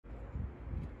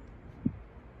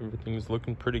Everything's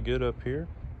looking pretty good up here.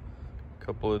 A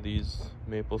couple of these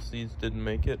maple seeds didn't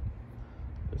make it.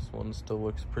 This one still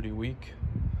looks pretty weak.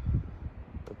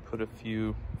 I put a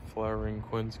few flowering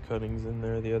quince cuttings in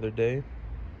there the other day.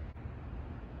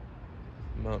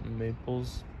 Mountain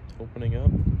maples opening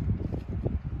up.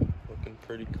 Looking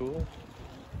pretty cool.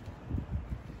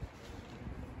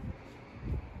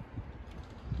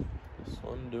 This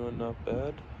one doing not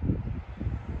bad.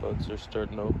 Buds are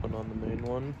starting to open on the main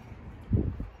one.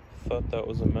 Thought that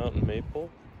was a mountain maple.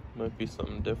 Might be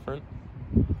something different.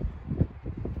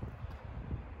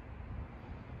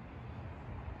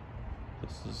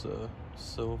 This is a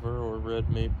silver or red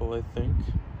maple, I think.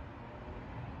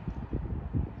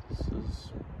 This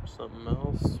is something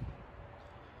else.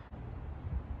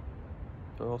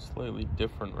 They're all slightly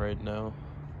different right now.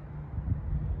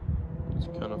 It's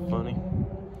kind of funny.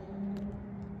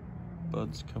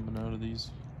 Buds coming out of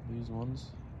these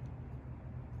ones.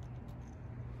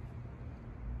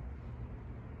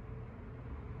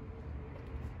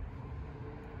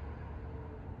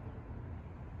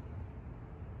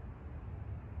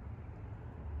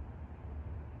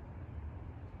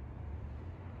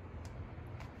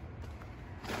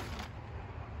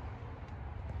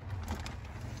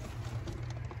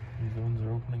 These ones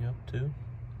are opening up too.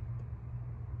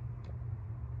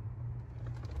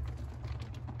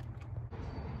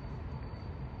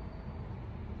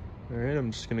 Alright,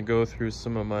 I'm just gonna go through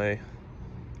some of my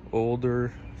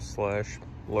older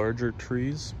 / larger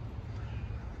trees.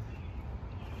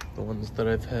 The ones that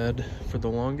I've had for the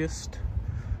longest.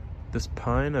 This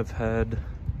pine I've had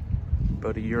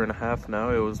about 1.5 years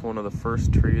now. It was one of the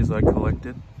first trees I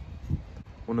collected.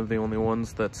 One of the only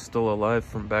ones that's still alive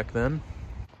from back then.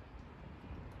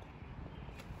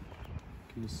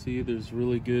 You can see there's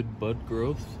really good bud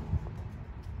growth.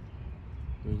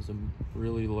 There's a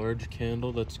really large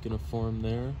candle that's gonna form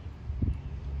there.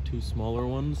 2 smaller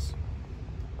ones.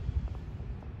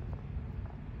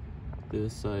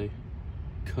 This I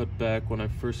cut back when I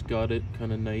first got it,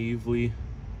 kind of naively.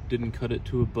 Didn't cut it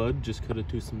to a bud, just cut it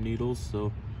to some needles,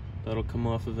 so that'll come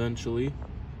off eventually.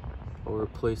 I'll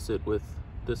replace it with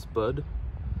this bud.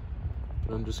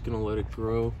 But I'm just gonna let it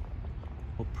grow.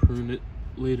 I'll prune it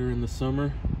later in the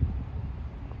summer.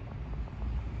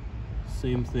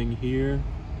 Same thing here.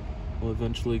 I'll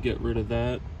eventually get rid of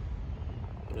that.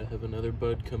 But I have another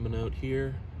bud coming out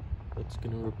here. That's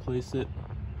gonna replace it.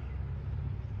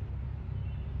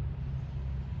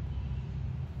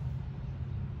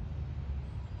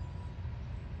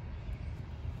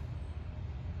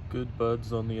 Good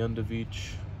buds on the end of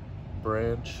each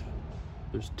branch.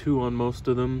 There's 2 on most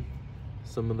of them.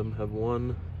 Some of them have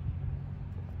 1.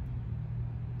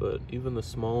 But even the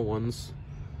small ones,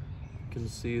 you can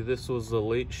see this was a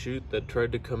late shoot that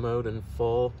tried to come out in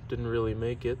fall. Didn't really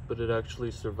make it, but it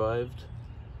actually survived.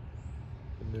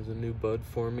 And there's a new bud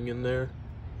forming in there.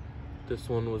 This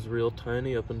one was real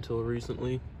tiny up until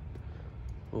recently.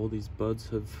 All these buds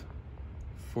have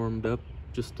formed up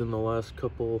just in the last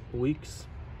couple weeks.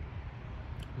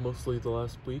 Mostly the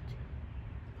last week.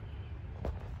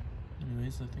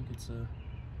 Anyways, I think it's a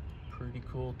pretty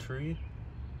cool tree.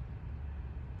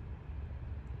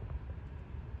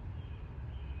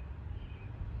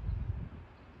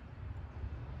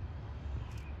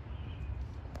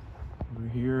 Over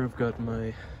here I've got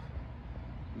my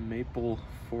maple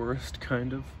forest,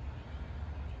 kind of.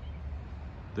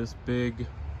 This big,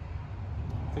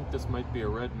 I think this might be a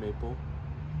red maple.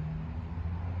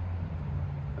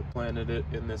 I planted it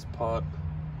in this pot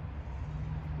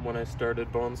when I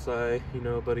started bonsai, you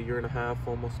know, about 1.5 years,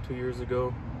 almost 2 years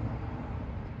ago.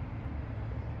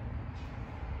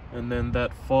 And then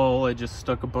that fall I just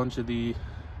stuck a bunch of the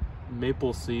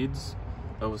maple seeds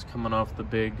that was coming off the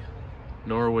big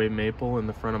Norway maple in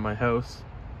the front of my house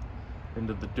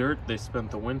into the dirt. They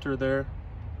spent the winter there.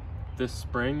 This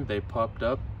spring they popped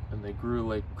up and they grew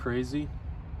like crazy.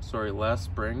 Sorry, last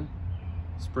spring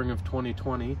of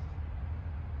 2020.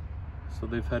 So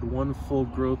they've had 1 full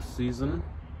growth season,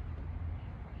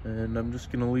 and I'm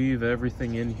just gonna leave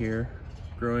everything in here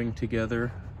growing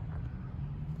together.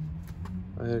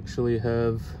 I actually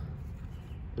have,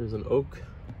 there's an oak,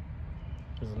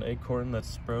 there's an acorn that's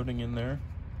sprouting in there.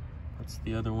 That's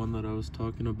the other one that I was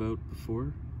talking about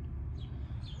before.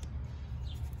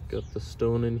 Got the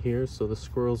stone in here so the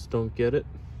squirrels don't get it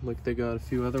like they got a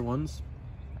few other ones.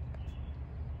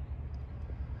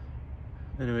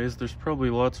 Anyways, there's probably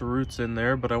lots of roots in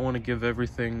there, but I want to give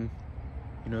everything,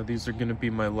 you know, these are going to be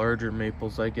my larger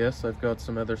maples, I guess. I've got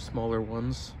some other smaller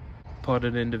ones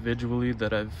potted individually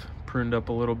that I've pruned up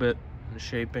a little bit and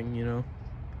shaping, you know,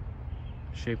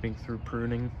 shaping through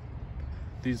pruning.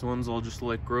 These ones I'll just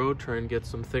let grow, try and get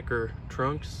some thicker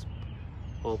trunks.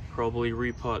 I'll probably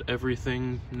repot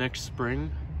everything next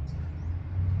spring.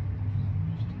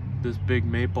 This big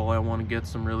maple, I want to get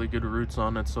some really good roots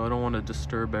on it, so I don't want to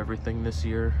disturb everything this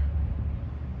year.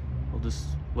 I'll just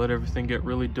let everything get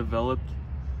really developed.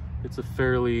 It's a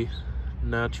fairly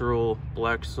natural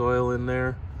black soil in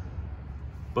there.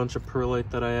 Bunch of perlite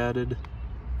that I added.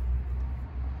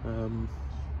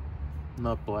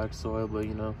 Not black soil, but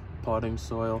you know, potting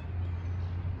soil.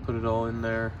 Put it all in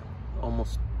there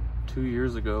almost 2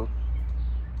 years ago.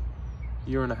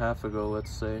 Year and a half ago,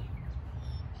 let's say.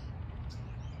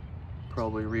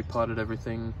 Probably repotted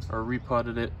everything, or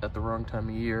repotted it at the wrong time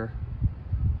of year,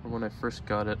 or when I first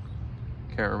got it.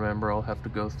 Can't remember, I'll have to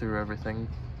go through everything.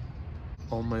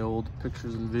 All my old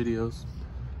pictures and videos.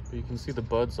 But you can see the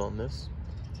buds on this.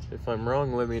 If I'm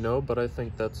wrong, let me know, but I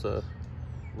think that's a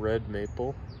red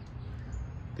maple.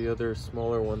 The other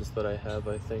smaller ones that I have,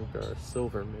 I think, are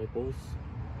silver maples.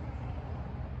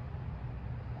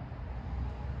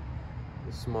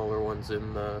 The smaller ones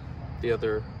in the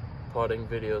other potting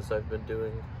videos I've been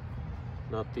doing,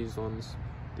 not these ones.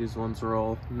 These ones are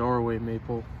all Norway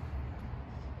maple,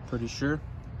 pretty sure.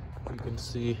 You can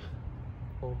see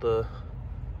all the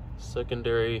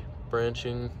secondary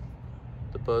branching,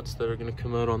 the buds that are going to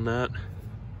come out on that.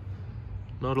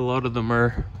 Not a lot of them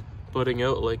are budding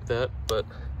out like that, but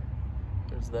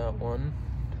there's that one.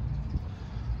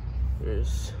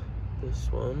 There's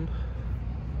this one.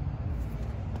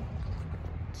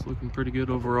 It's looking pretty good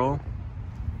overall.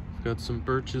 Got some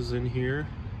birches in here.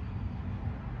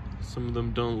 Some of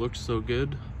them don't look so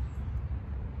good,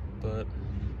 but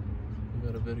we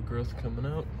got a bit of growth coming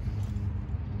out.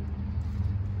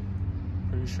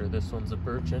 Pretty sure this one's a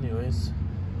birch anyways.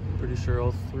 Pretty sure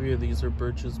all 3 of these are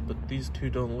birches, but these 2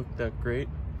 don't look that great,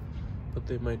 but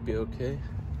they might be okay.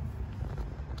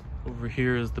 Over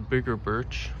here is the bigger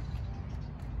birch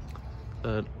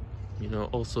that, you know,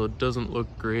 also doesn't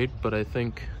look great, but I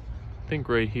think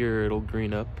right here it'll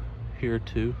green up. Here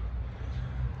too.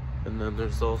 And then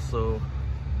there's also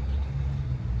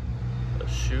a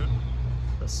shoot,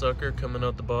 a sucker coming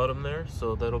out the bottom there,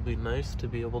 so that'll be nice to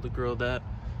be able to grow that.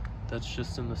 That's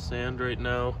just in the sand right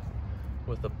now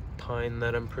with a pine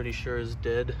that I'm pretty sure is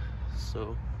dead,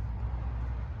 so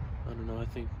I don't know, I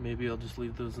think maybe I'll just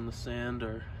leave those in the sand,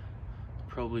 or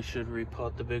probably should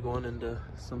repot the big one into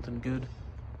something good.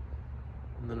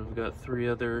 And then I've got 3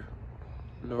 other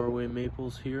Norway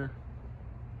maples here.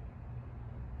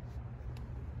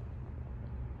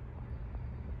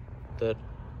 That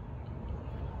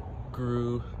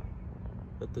grew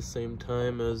at the same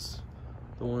time as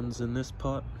the ones in this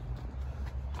pot.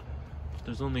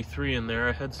 There's only 3 in there.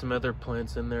 I had some other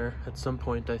plants in there at some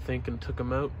point, I think, and took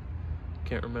them out.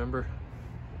 Can't remember.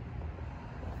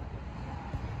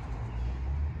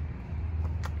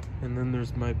 And then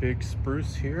there's my big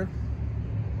spruce here,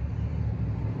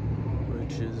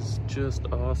 which is just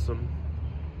awesome.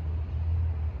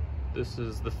 This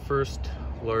is the first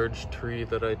large tree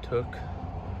that I took.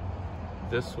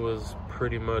 This was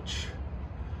pretty much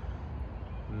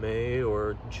May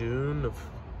or June of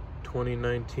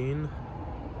 2019.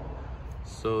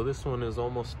 So this one is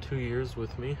almost 2 years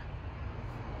with me.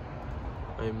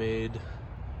 I made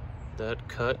that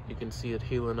cut. You can see it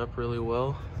healing up really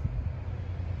well.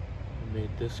 I made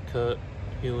this cut,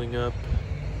 healing up.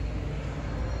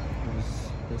 There's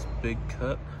this big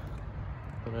cut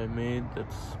that I made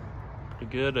that's pretty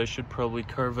good. I should probably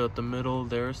carve out the middle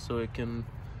there so it can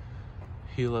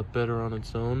heal up better on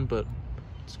its own, but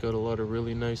it's got a lot of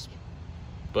really nice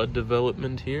bud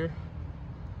development here.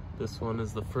 This one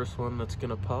is the first one that's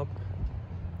gonna pop.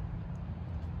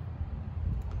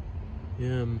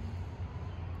 Yeah, I'm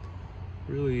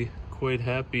really quite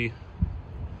happy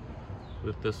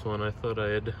with this one. I thought I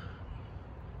had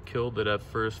killed it at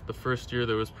first. The first year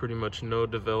there was pretty much no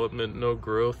development, no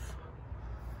growth.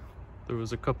 There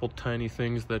was a couple tiny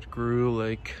things that grew,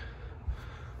 like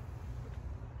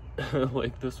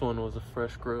like this one was a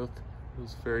fresh growth. It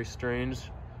was very strange.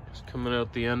 Just coming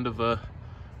out the end of a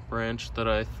branch that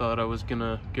I thought I was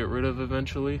gonna get rid of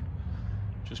eventually.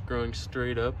 Just growing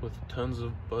straight up with tons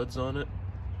of buds on it.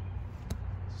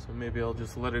 So maybe I'll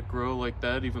just let it grow like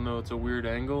that, even though it's a weird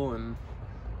angle, and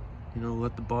you know,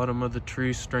 let the bottom of the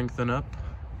tree strengthen up.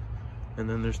 And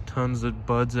then there's tons of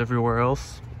buds everywhere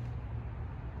else.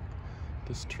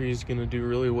 This tree is gonna do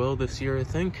really well this year, I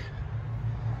think.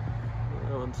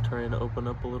 That one's trying to open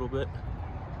up a little bit.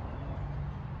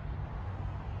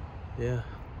 Yeah,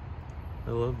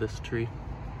 I love this tree.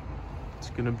 It's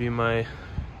gonna be my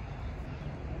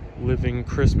living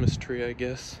Christmas tree, I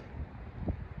guess.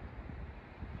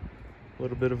 A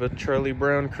little bit of a Charlie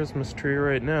Brown Christmas tree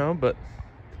right now, but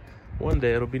one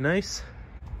day it'll be nice.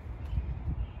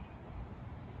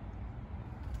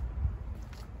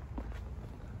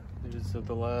 These are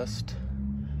the last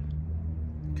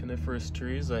coniferous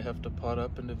trees I have to pot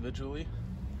up individually.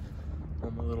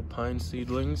 All my little pine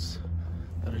seedlings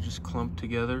that I just clumped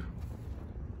together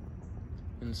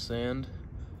in sand.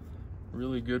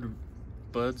 Really good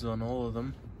buds on all of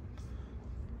them.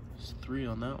 There's 3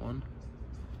 on that one.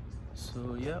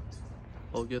 So yeah,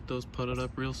 I'll get those potted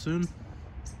up real soon.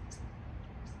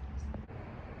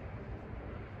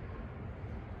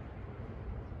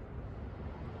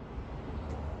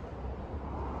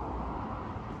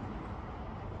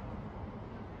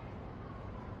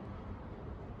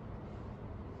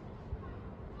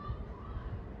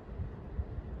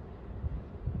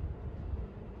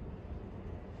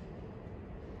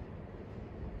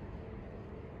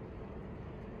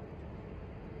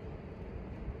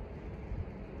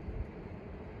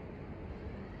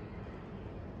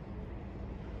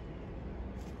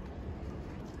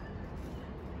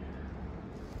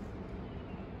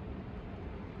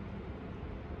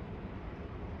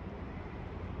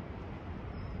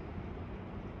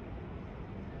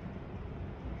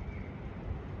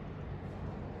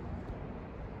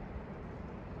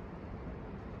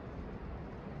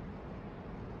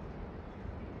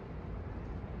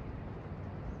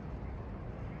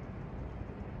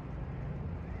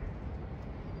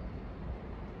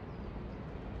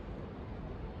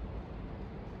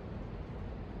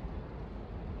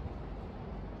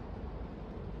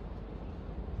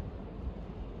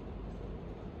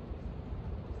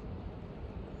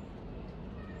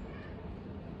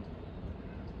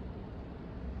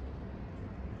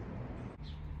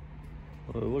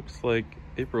 Well, it looks like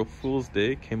April Fool's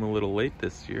Day came a little late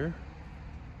this year.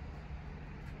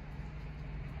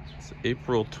 It's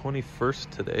April 21st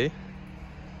today.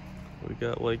 We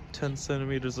got like 10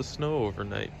 centimeters of snow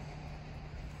overnight.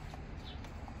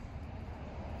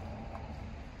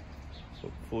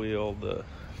 Hopefully all the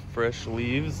fresh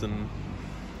leaves and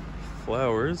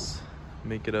flowers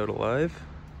make it out alive.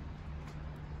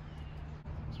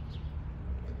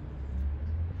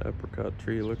 Apricot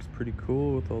tree looks pretty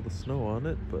cool with all the snow on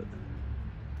it, but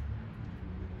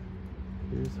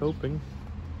here's hoping.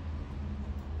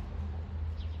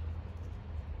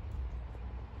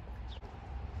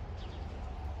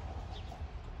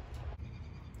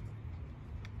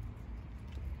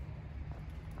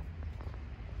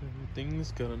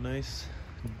 Everything's got a nice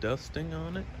dusting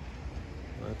on it.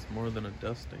 Well, that's more than a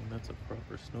dusting, that's a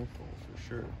proper snowfall for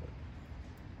sure. But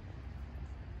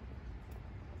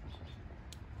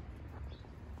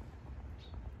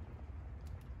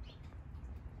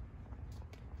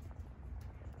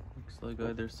looks like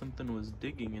either something was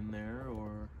digging in there or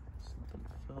something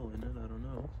fell in it, I don't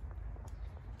know.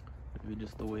 Maybe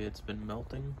just the way it's been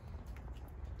melting.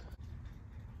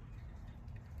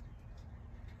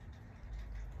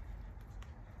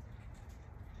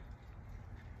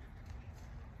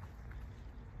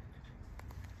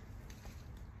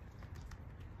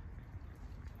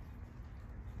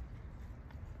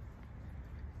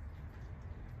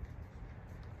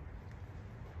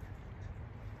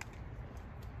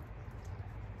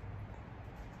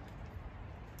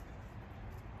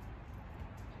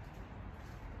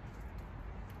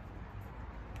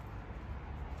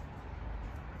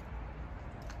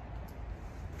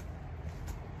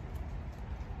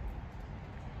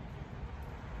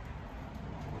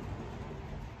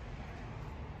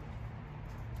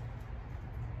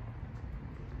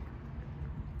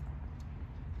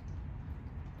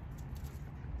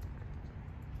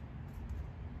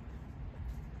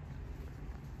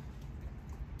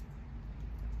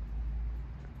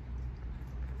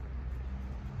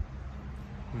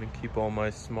 I'm gonna keep all my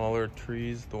smaller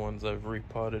trees, the ones I've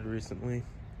repotted recently,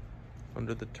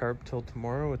 under the tarp till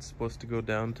tomorrow. It's supposed to go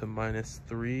down to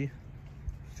 -3.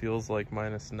 Feels like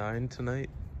 -9 tonight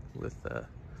with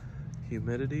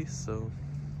humidity, so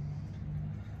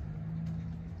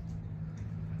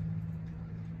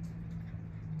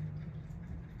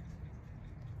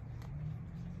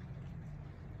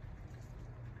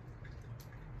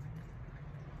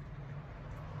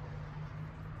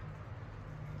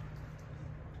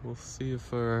we'll see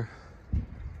if our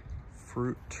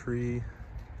fruit tree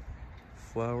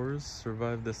flowers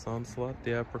survive this onslaught.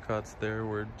 The apricots there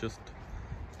were just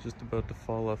about to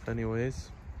fall off anyways.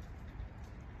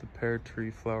 The pear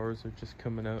tree flowers are just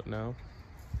coming out now.